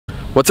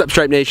What's up,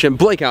 Stripe Nation?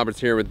 Blake Alberts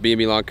here with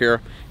B&B Lawn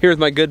Care. Here with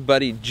my good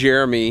buddy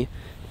Jeremy,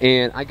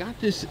 and I got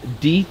this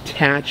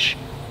Dttach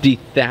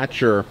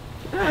Dethatcher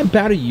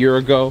about a year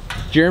ago.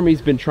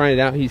 Jeremy's been trying it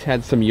out. He's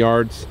had some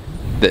yards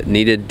that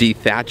needed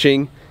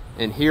dethatching,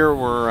 and here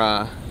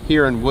we're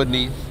here in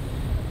Woodneath.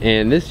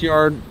 And this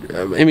yard,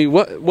 I mean,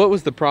 what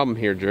was the problem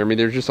here, Jeremy?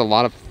 There's just a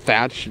lot of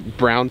thatch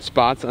brown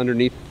spots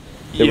underneath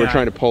that we're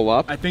trying to pull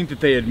up. I think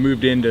that they had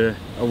moved into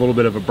a little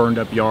bit of a burned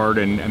up yard,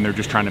 and they're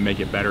just trying to make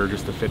it better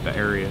just to fit the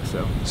area.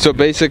 So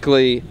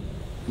basically,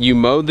 you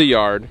mowed the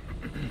yard.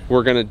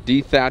 We're gonna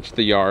dethatch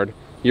the yard.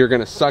 You're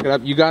gonna suck it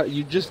up.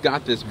 You just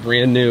got this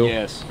brand new.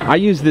 Yes. I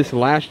used this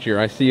last year.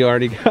 I see you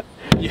already got.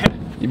 Yeah.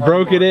 You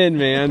broke it in,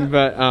 man.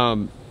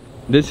 But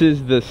this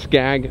is the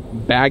Skag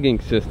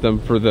bagging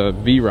system for the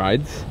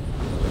V-Rides.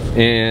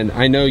 And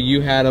I know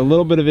you had a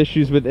little bit of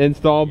issues with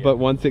install, but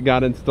once it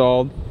got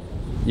installed,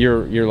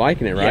 you're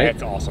liking it, right? Yeah,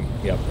 it's awesome.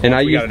 Yep. And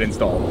we got it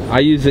installed. I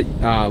used it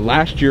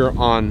last year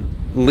on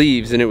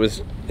leaves, and it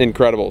was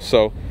incredible.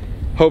 So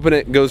hoping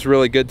it goes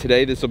really good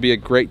today. This will be a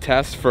great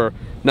test for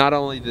not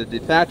only the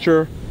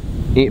Dethatcher,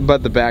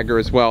 but the bagger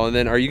as well. And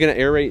then are you gonna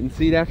aerate and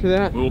seed after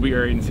that? We'll be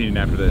aerating and seeding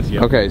after this,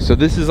 yeah. Okay, so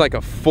this is like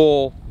a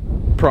full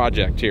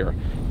project here.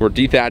 We're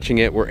dethatching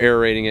it, we're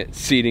aerating it,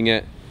 seeding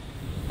it,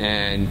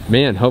 and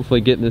man,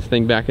 hopefully getting this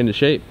thing back into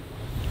shape.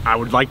 I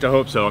would like to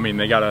hope so. I mean,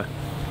 they got a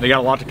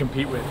lot to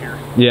compete with here.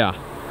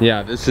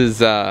 Yeah, this is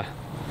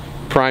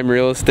prime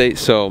real estate,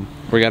 so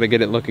we got to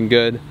get it looking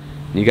good.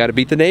 You got to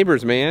beat the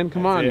neighbors, man.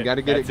 Come on, you got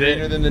to get it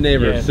greener than the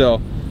neighbors. Yeah. So,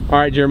 all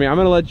right, Jeremy, I'm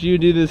gonna let you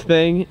do this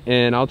thing,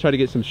 and I'll try to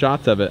get some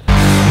shots of it.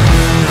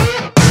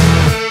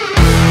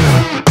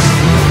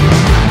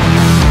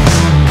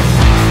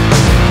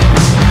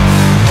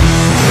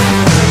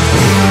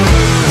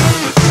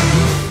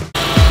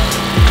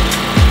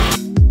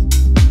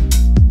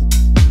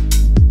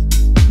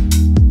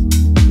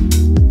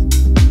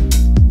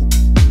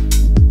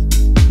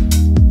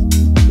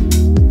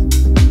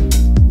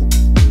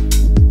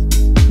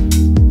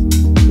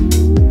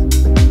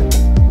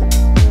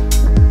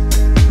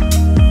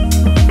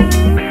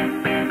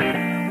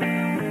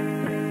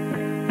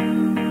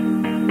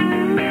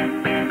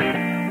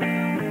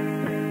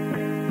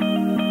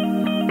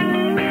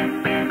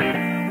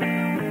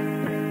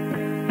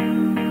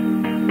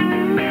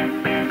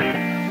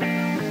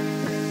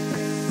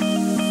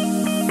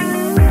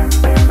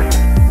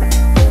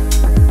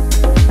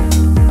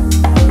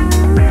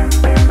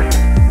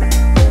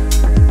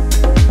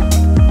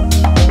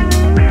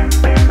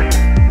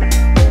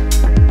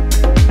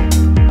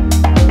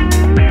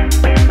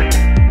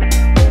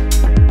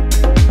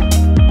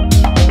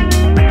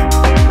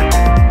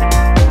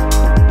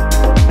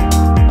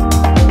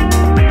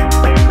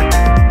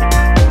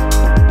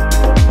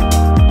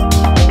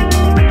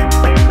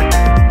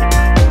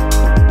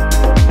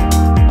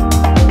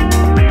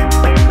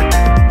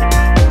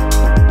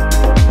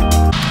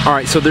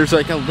 Alright, so there's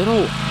like a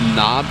little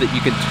knob that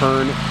you can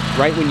turn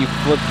right when you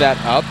flip that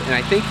up, and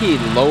I think he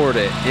lowered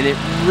it, and it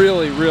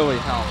really, really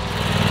helped.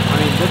 I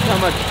mean, look how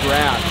much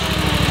grass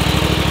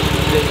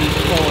that he's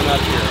pulling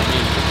up here. I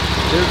mean,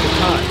 there's a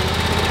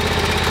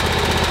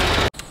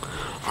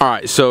ton.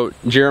 Alright, so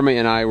Jeremy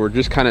and I were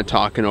just kind of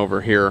talking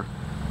over here.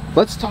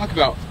 Let's talk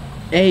about,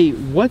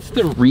 what's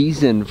the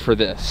reason for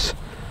this?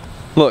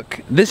 Look,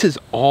 this is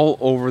all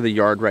over the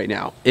yard right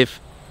now. If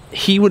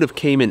he would have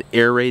came and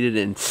aerated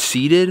and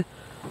seeded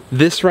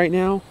this right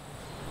now,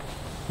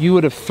 you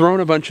would have thrown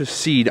a bunch of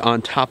seed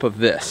on top of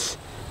this,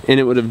 and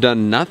it would have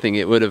done nothing.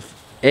 It would have,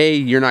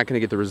 you're not gonna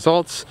get the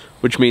results,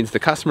 which means the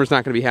customer's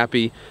not gonna be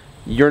happy.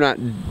 You're not,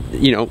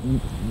 you know,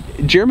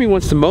 Jeremy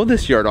wants to mow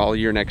this yard all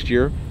year next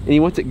year, and he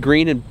wants it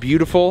green and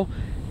beautiful,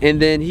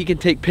 and then he can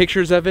take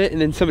pictures of it,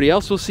 and then somebody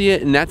else will see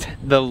it, and that's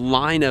the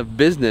line of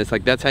business.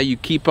 Like, that's how you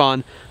keep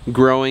on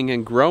growing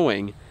and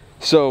growing.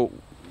 So,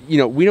 you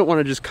know, we don't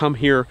wanna just come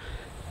here,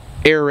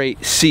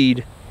 aerate,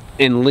 seed,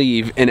 and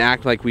leave and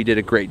act like we did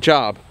a great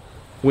job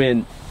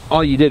when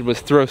all you did was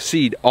throw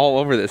seed all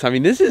over this. I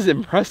mean, this is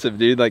impressive,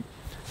 dude. Like,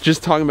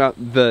 just talking about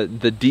the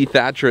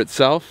Dethatcher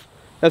itself,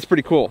 that's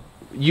pretty cool.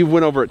 You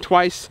went over it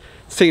twice.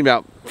 It's taking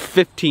about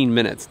 15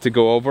 minutes to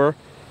go over.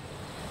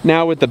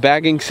 Now with the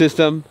bagging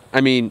system,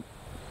 I mean,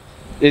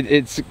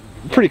 it's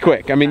pretty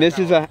quick. I mean, this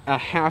is a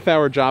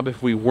half-hour job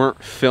if we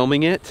weren't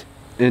filming it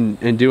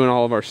and doing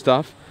all of our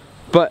stuff.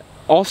 But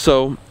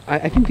also,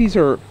 I think these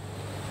are,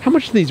 how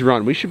much do these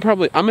run? We should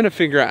probably, I'm gonna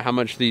figure out how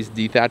much these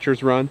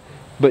Dethatchers run,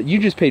 but you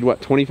just paid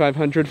what,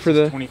 $2,500 for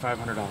the?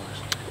 $2,500.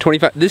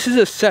 25, this is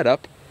a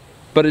setup,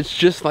 but it's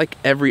just like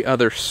every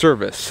other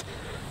service,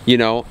 you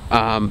know?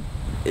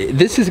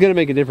 This is gonna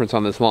make a difference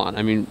on this lawn.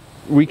 I mean,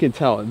 we can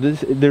tell,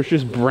 there's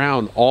just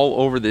brown all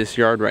over this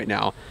yard right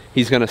now.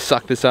 He's gonna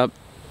suck this up,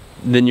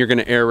 then you're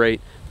gonna aerate,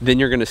 then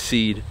you're gonna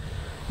seed,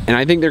 and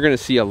I think they're gonna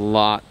see a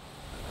lot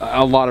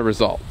of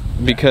result,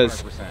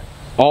 because 100%.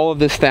 All of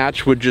this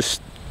thatch would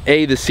just,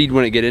 the seed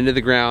wouldn't get into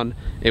the ground,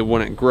 it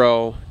wouldn't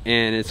grow,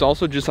 and it's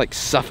also just like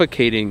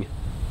suffocating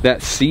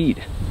that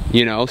seed,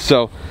 you know?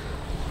 So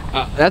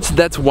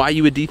that's why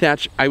you would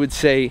dethatch. I would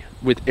say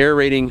with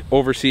aerating,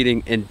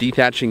 overseeding, and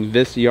dethatching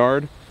this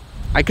yard,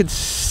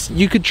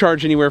 you could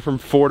charge anywhere from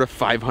 $400 to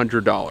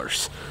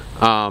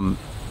 $500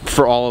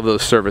 for all of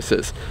those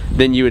services.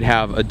 Then you would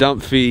have a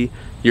dump fee,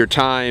 your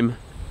time,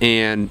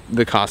 and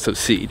the cost of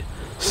seed.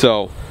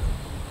 So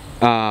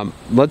I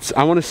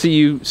want to see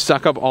you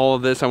suck up all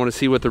of this. I want to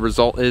see what the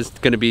result is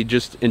going to be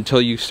just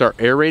until you start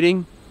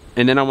aerating,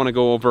 and then I want to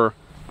go over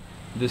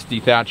this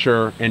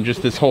Dethatcher and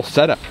just this whole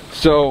setup.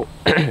 So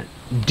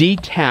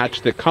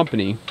Dttach, the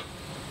company,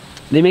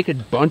 they make a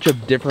bunch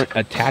of different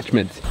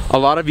attachments. A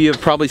lot of you have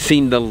probably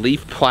seen the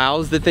leaf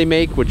plows that they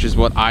make, which is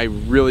what I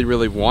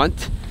really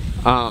want.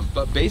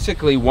 But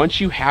basically, once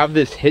you have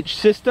this hitch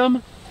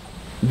system,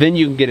 then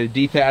you can get a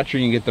Dethatcher,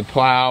 you can get the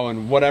plow,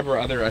 and whatever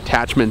other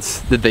attachments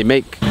that they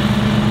make.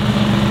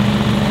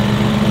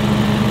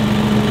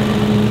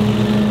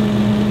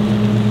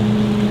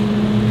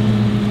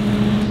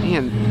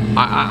 Man,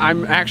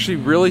 I'm actually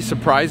really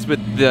surprised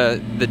with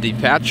the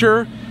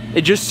Dethatcher.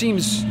 It just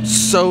seems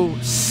so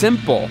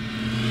simple.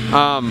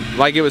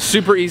 Like, it was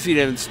super easy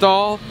to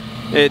install.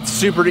 It's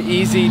super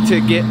easy to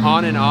get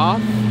on and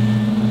off,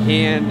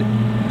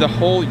 and the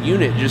whole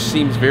unit just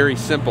seems very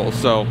simple.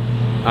 So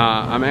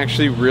I'm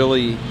actually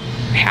really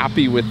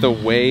happy with the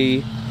way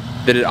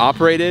that it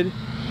operated.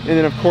 And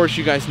then of course,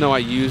 you guys know I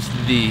used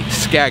the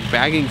Skag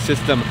bagging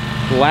system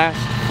last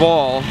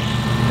fall,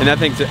 and that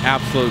thing's an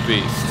absolute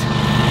beast.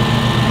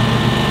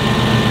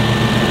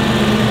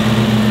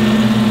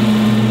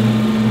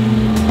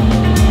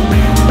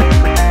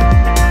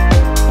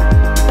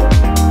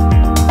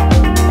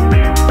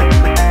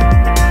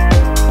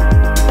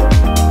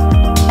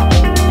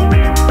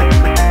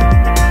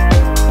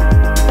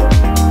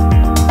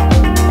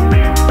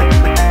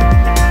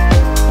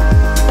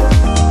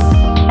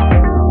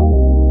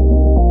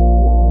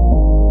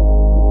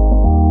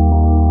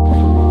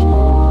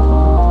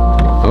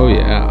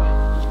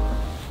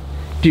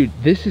 Dude,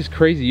 this is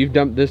crazy. You've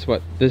dumped this,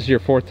 what? This is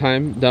your 4th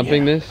time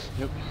dumping this?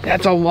 Yep.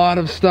 That's a lot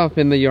of stuff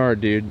in the yard,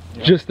 dude.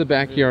 Yep. Just the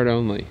backyard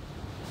only.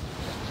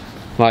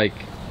 Like,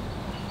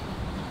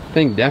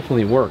 thing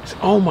definitely works.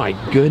 Oh my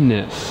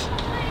goodness.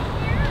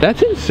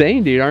 That's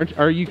insane, dude.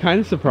 Are you kind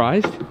of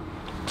surprised?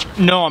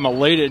 No, I'm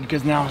elated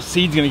because now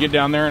seed's gonna get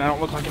down there and I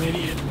don't look like an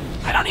idiot.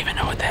 I don't even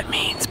know what that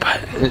means,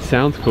 but it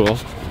sounds cool.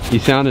 You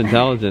sound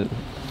intelligent.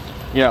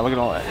 Yeah, look at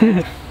all that.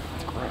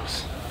 It's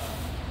gross.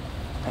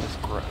 That is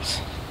gross.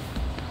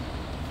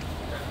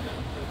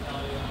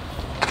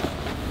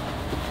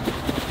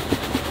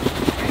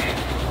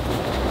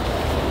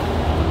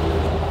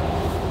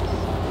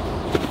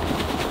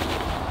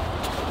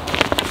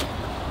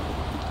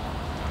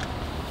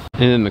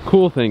 And then the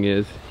cool thing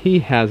is, he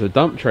has a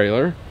dump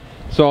trailer.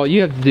 So all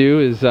you have to do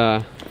is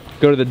go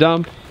to the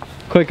dump,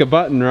 click a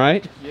button,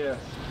 right? Yes.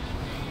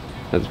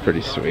 That's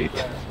pretty sweet.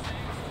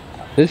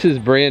 This is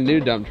brand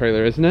new dump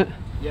trailer, isn't it?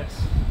 Yes.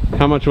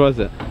 How much was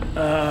it?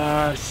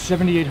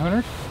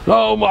 7,800.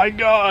 Oh my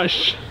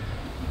gosh!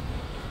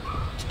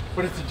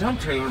 But it's a dump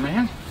trailer,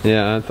 man.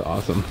 Yeah, that's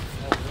awesome.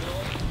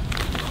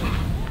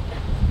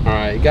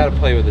 Alright, you gotta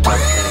play with the dump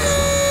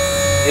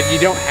trailer. If you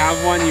don't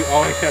have one, you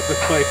always have to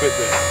play with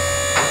it.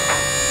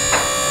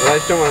 But I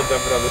just don't want to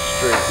dump it on the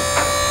street.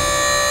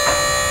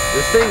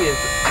 This thing is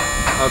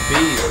a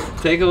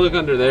beast. Take a look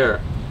under there.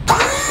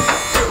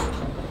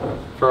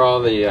 For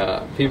all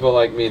the people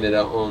like me that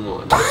don't own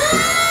one.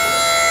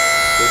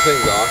 This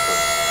thing's awesome.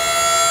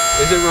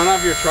 Does it run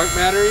off your truck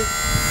battery?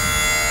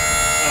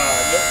 No,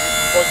 you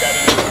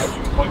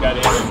can plug that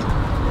in.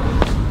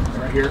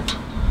 Right here.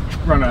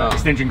 Run an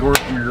extension cord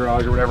from your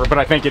garage or whatever. But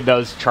I think it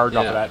does charge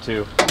off of that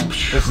too.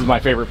 This is my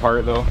favorite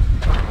part though.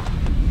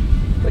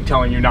 Like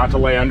telling you not to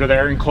lay under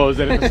there and close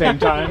it at the same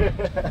time.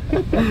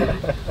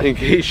 In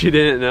case you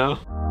didn't know.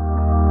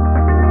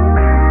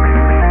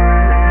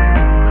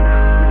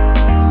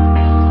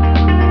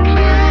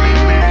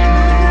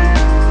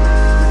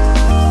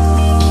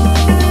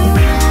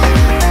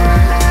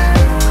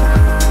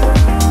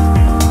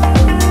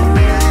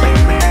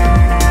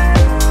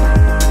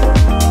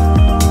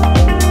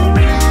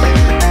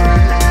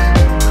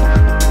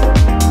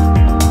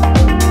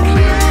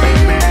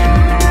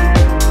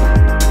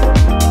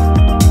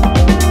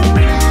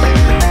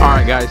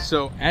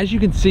 So as you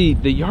can see,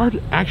 the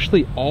yard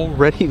actually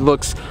already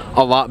looks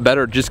a lot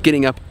better just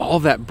getting up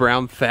all that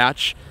brown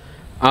thatch.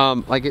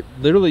 Like, it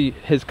literally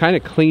has kind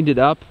of cleaned it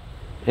up,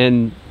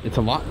 and it's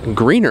a lot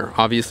greener,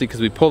 obviously, because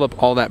we pulled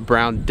up all that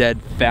brown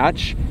dead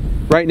thatch.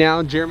 Right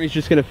now, Jeremy's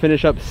just gonna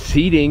finish up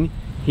seeding.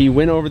 He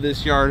went over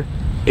this yard,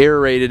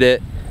 aerated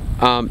it.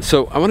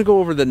 So I wanna go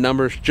over the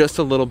numbers just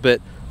a little bit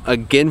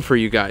again for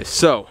you guys.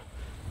 So,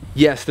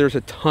 yes, there's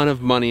a ton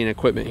of money and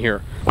equipment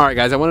here. All right,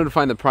 guys, I wanted to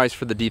find the price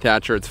for the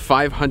Dethatcher. It's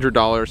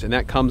 $500, and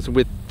that comes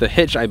with the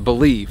hitch, I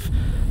believe.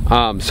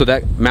 So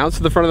that mounts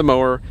to the front of the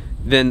mower.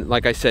 Then,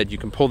 like I said, you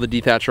can pull the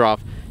Dethatcher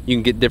off. You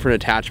can get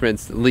different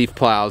attachments, leaf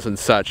plows and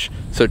such.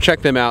 So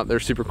check them out. They're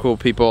super cool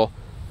people.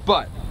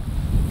 But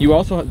you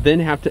also then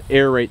have to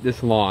aerate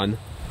this lawn,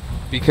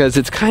 because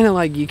it's kind of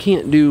like you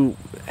can't do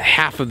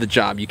half of the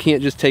job. You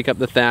can't just take up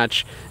the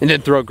thatch and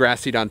then throw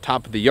grass seed on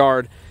top of the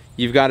yard.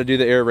 You've got to do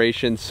the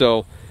aeration.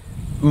 So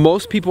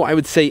most people, I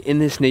would say, in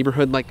this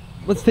neighborhood, like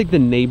let's take the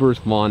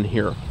neighbor's lawn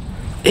here.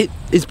 It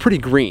is pretty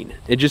green.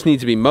 It just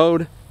needs to be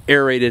mowed,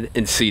 aerated,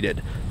 and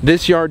seeded.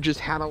 This yard just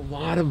had a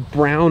lot of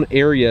brown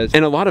areas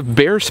and a lot of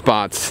bare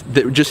spots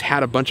that just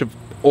had a bunch of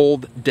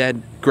old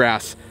dead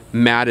grass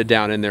matted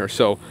down in there.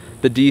 So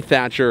the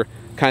Dethatcher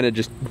kind of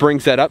just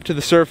brings that up to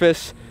the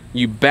surface,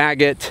 you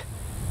bag it,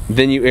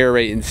 then you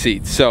aerate and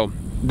seed. So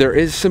there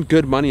is some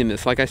good money in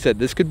this. Like I said,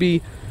 this could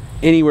be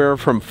anywhere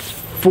from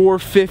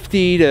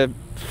 $450 to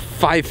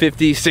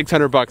 $550,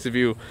 $600 if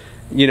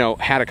you know,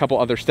 had a couple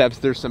other steps.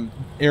 There's some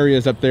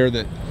areas up there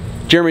that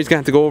Jeremy's gonna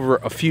have to go over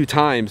a few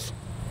times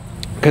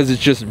because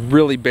it's just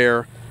really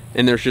bare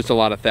and there's just a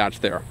lot of thatch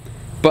there.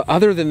 But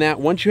other than that,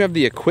 once you have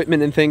the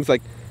equipment and things,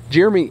 like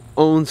Jeremy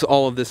owns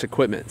all of this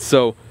equipment.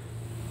 So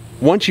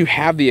once you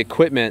have the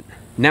equipment,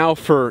 now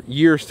for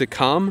years to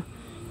come,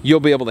 you'll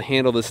be able to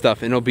handle this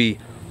stuff and it'll be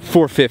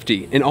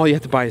 $450 and all you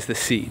have to buy is the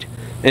seed.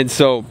 And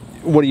so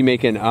what are you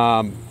making?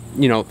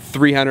 You know,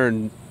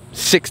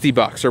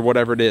 $360 or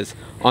whatever it is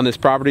on this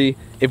property.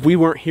 If we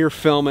weren't here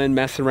filming,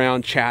 messing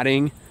around,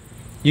 chatting,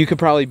 you could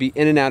probably be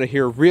in and out of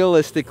here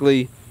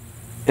realistically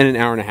in an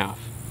hour and a half.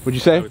 Would you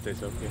say? I would say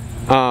so,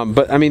 yeah.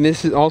 But I mean,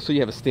 this is also, you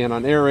have a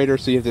stand-on aerator,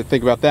 so you have to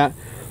think about that.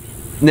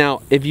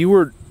 Now, if you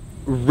were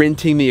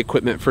renting the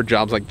equipment for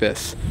jobs like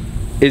this,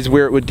 is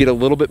where it would get a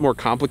little bit more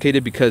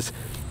complicated because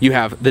you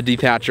have the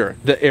Dethatcher,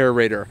 the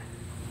aerator,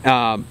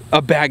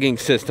 a bagging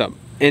system,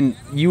 and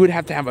you would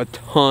have to have a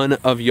ton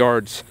of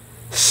yards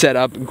set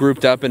up,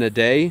 grouped up in a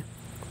day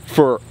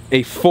for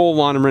a full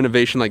lawn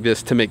renovation like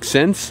this to make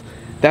sense.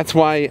 That's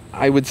why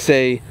I would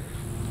say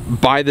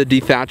buy the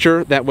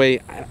Dethatcher. That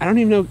way, I don't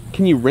even know,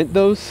 can you rent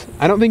those?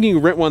 I don't think you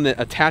can rent one that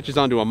attaches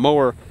onto a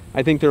mower.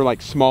 I think they're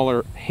like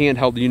smaller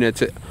handheld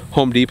units at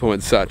Home Depot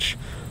and such.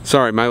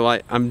 Sorry, my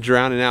light, I'm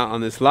drowning out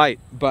on this light.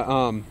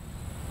 But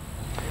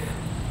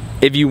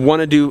if you want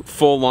to do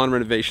full lawn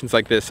renovations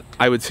like this,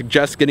 I would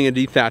suggest getting a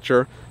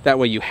Dethatcher. That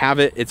way you have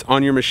it, it's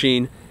on your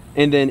machine,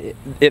 and then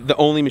the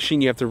only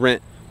machine you have to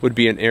rent would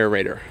be an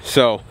aerator.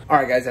 So, all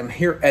right guys, I'm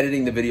here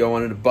editing the video. I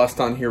wanted to bust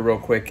on here real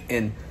quick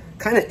and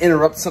kind of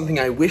interrupt something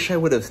I wish I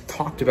would have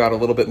talked about a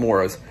little bit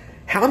more. Is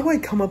how do I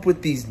come up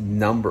with these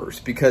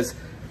numbers? Because,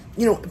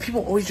 you know,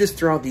 people always just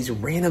throw out these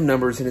random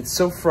numbers and it's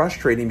so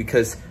frustrating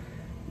because,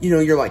 you know,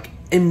 you're like,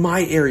 in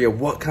my area,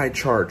 what can I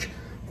charge?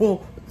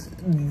 Well,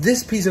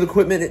 this piece of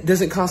equipment, it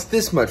doesn't cost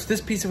this much.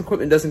 This piece of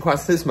equipment doesn't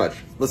cost this much.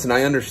 Listen,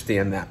 I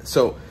understand that.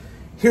 So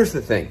here's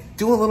the thing,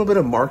 do a little bit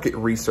of market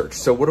research.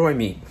 So what do I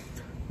mean?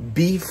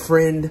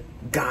 Befriend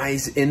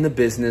guys in the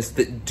business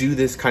that do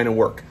this kind of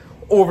work.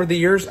 Over the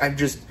years, I've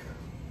just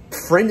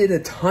friended a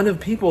ton of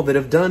people that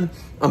have done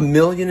 $1.5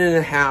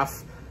 million,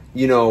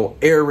 you know,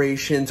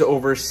 aerations,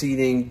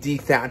 overseeding,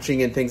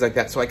 dethatching, and things like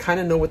that. So I kind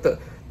of know what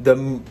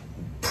the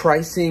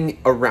pricing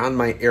around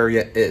my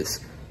area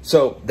is.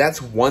 So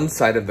that's one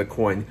side of the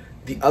coin.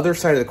 The other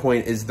side of the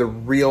coin is the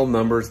real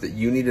numbers that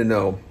you need to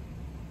know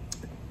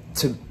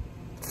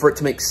for it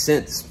to make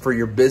sense for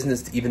your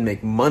business to even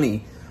make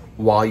money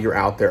while you're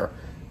out there.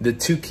 The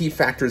two key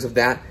factors of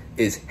that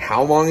is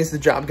how long is the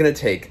job going to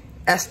take?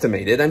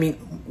 Estimated. I mean,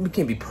 we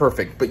can't be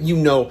perfect, but you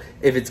know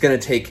if it's going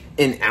to take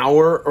an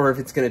hour or if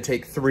it's going to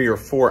take 3 or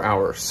 4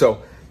 hours.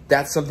 So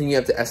that's something you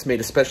have to estimate,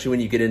 especially when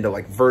you get into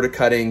like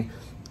verticutting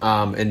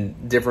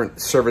and different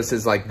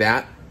services like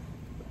that.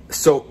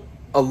 So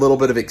a little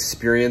bit of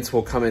experience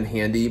will come in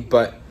handy,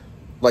 but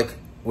like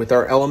with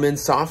our Element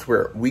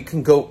software, we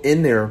can go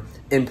in there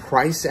and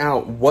price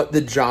out what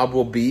the job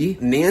will be.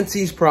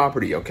 Nancy's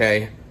property,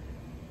 okay?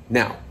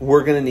 Now,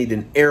 we're gonna need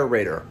an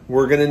aerator.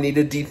 We're gonna need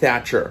a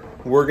Dethatcher.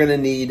 We're gonna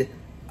need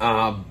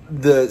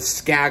the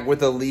Skag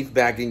with a leaf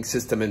bagging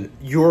system. And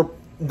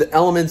the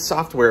Element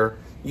software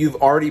you've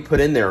already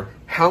put in there.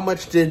 How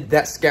much did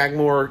that Skag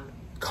mower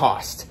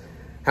cost?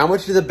 How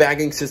much did the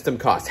bagging system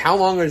cost? How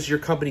long is your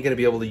company gonna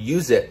be able to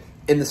use it?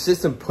 And the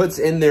system puts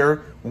in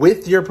there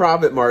with your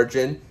profit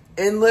margin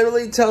and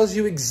literally tells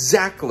you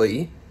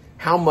exactly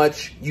how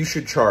much you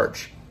should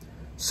charge.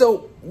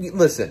 So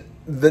listen,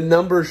 the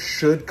numbers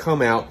should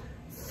come out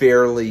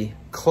fairly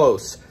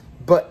close,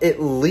 but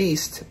at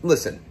least,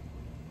 listen,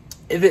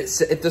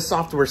 if the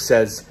software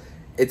says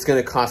it's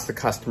gonna cost the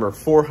customer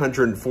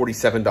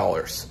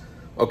 $447,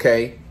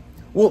 okay?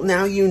 Well,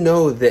 now you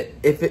know that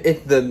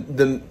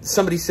if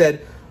somebody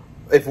said,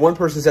 if one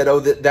person said, oh,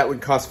 that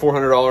would cost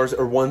 $400,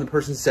 or one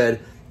person said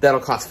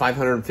that'll cost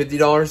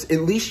 $550,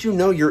 at least you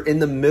know you're in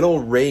the middle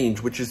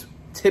range, which is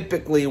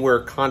typically where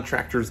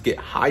contractors get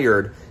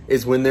hired,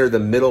 is when they're the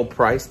middle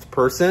priced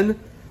person.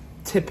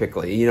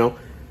 Typically, you know,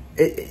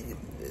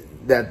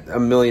 that a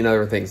million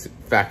other things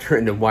factor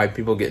into why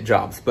people get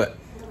jobs. But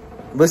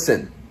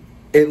listen,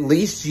 at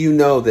least you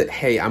know that,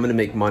 hey, I'm gonna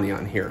make money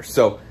on here.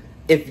 So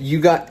if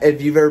you've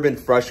ever been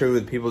frustrated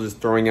with people just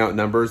throwing out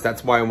numbers,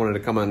 that's why I wanted to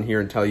come on here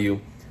and tell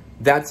you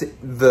that's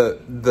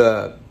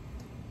the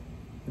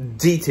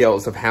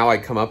details of how I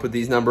come up with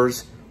these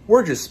numbers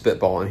we're just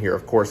spitballing here,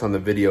 of course, on the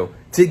video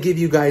to give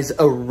you guys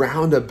a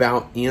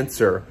roundabout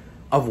answer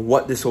of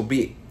what this will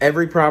be.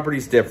 Every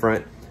property's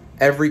different.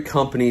 Every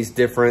company's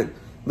different.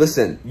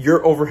 Listen,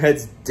 your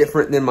overhead's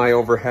different than my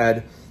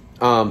overhead.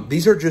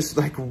 These are just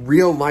like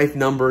real life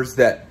numbers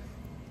that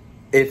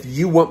if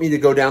you want me to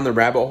go down the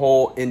rabbit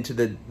hole into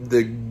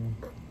the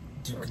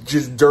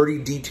just dirty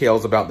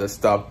details about this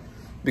stuff,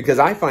 because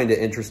I find it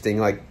interesting.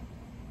 Like,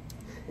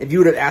 if you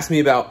would have asked me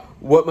about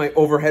what my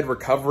overhead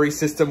recovery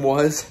system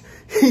was,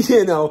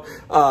 you know,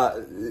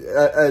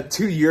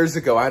 2 years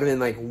ago, I'd have been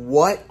like,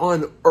 what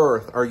on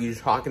earth are you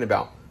talking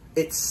about?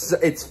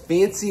 It's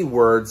fancy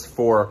words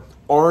for,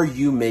 are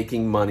you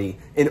making money,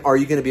 and are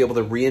you going to be able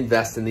to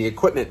reinvest in the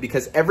equipment?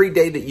 Because every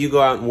day that you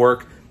go out and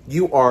work,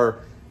 you are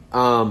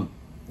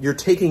you're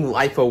taking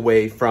life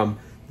away from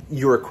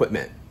your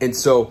equipment. And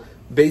so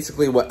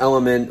basically what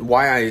Element,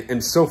 why I am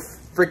so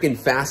freaking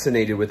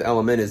fascinated with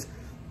Element, is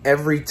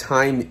every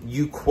time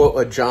you quote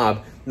a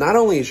job, not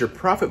only is your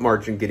profit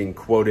margin getting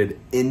quoted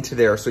into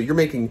there, so you're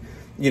making,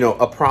 you know,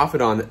 a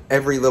profit on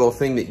every little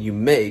thing that you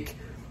make,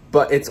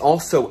 but it's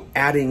also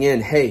adding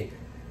in, hey,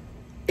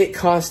 it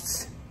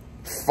costs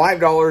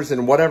 $5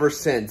 and whatever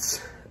cents,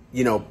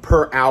 you know,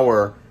 per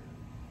hour,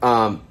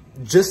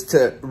 just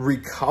to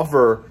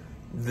recover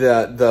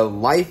the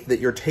life that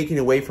you're taking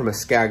away from a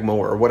scag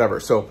mower or whatever.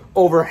 So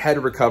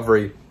overhead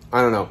recovery,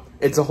 I don't know,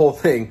 it's a whole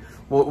thing.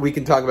 Well, we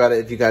can talk about it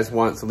if you guys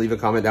want, so leave a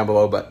comment down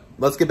below. But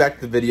let's get back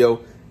to the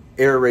video.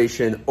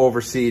 Aeration,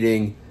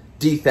 overseeding,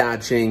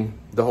 dethatching,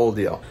 the whole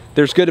deal.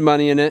 There's good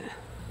money in it.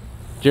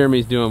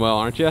 Jeremy's doing well,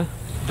 aren't you?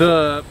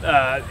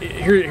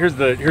 Here's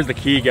the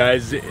key,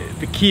 guys.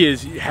 The key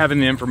is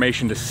having the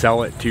information to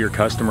sell it to your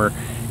customer.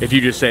 If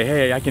you just say,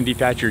 hey, I can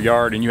dethatch your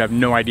yard, and you have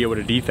no idea what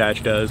a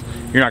dethatch does,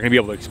 you're not gonna be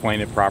able to explain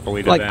it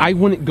properly to them. I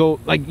wouldn't go,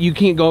 like, you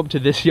can't go up to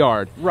this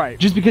yard. Right.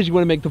 Just because you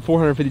wanna make the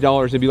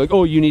 $450 and be like,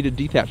 oh, you need a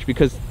dethatch,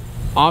 because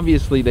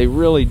obviously they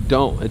really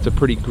don't. It's a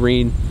pretty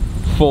green,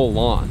 full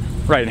lawn.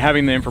 Right, and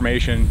having the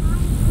information,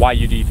 why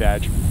you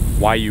dethatch,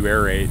 why you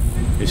aerate,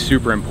 is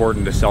super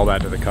important to sell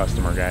that to the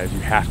customer, guys.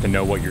 You have to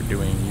know what you're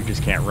doing. You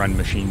just can't run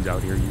machines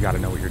out here. You gotta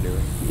know what you're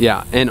doing.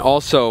 Yeah, and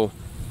also,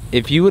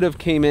 if you would have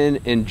came in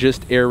and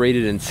just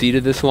aerated and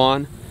seeded this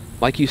lawn,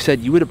 like you said,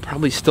 you would have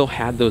probably still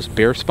had those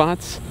bare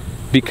spots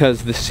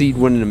because the seed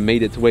wouldn't have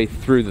made its way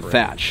through the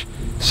thatch.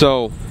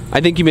 So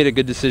I think you made a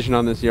good decision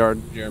on this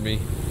yard, Jeremy.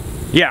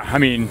 Yeah, I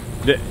mean,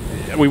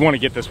 we want to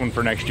get this one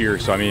for next year.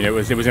 So I mean, it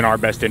was in our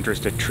best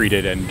interest to treat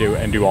it and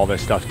do all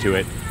this stuff to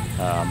it,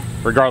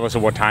 regardless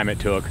of what time it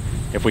took.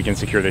 If we can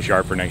secure this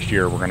yard for next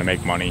year, we're going to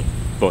make money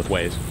both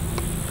ways.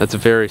 That's a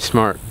very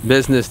smart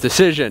business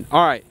decision.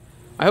 All right.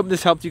 I hope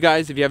this helped you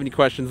guys. If you have any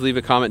questions, leave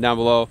a comment down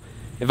below.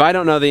 If I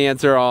don't know the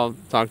answer, I'll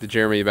talk to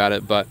Jeremy about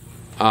it. But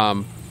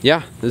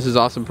yeah, this is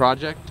an awesome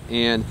project.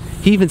 And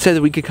he even said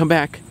that we could come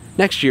back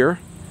next year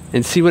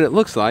and see what it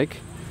looks like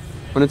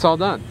when it's all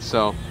done.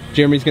 So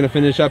Jeremy's gonna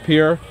finish up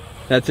here.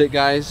 That's it,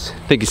 guys.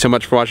 Thank you so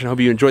much for watching. I hope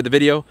you enjoyed the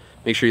video.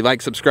 Make sure you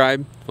like,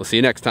 subscribe. We'll see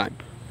you next time.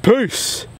 Peace.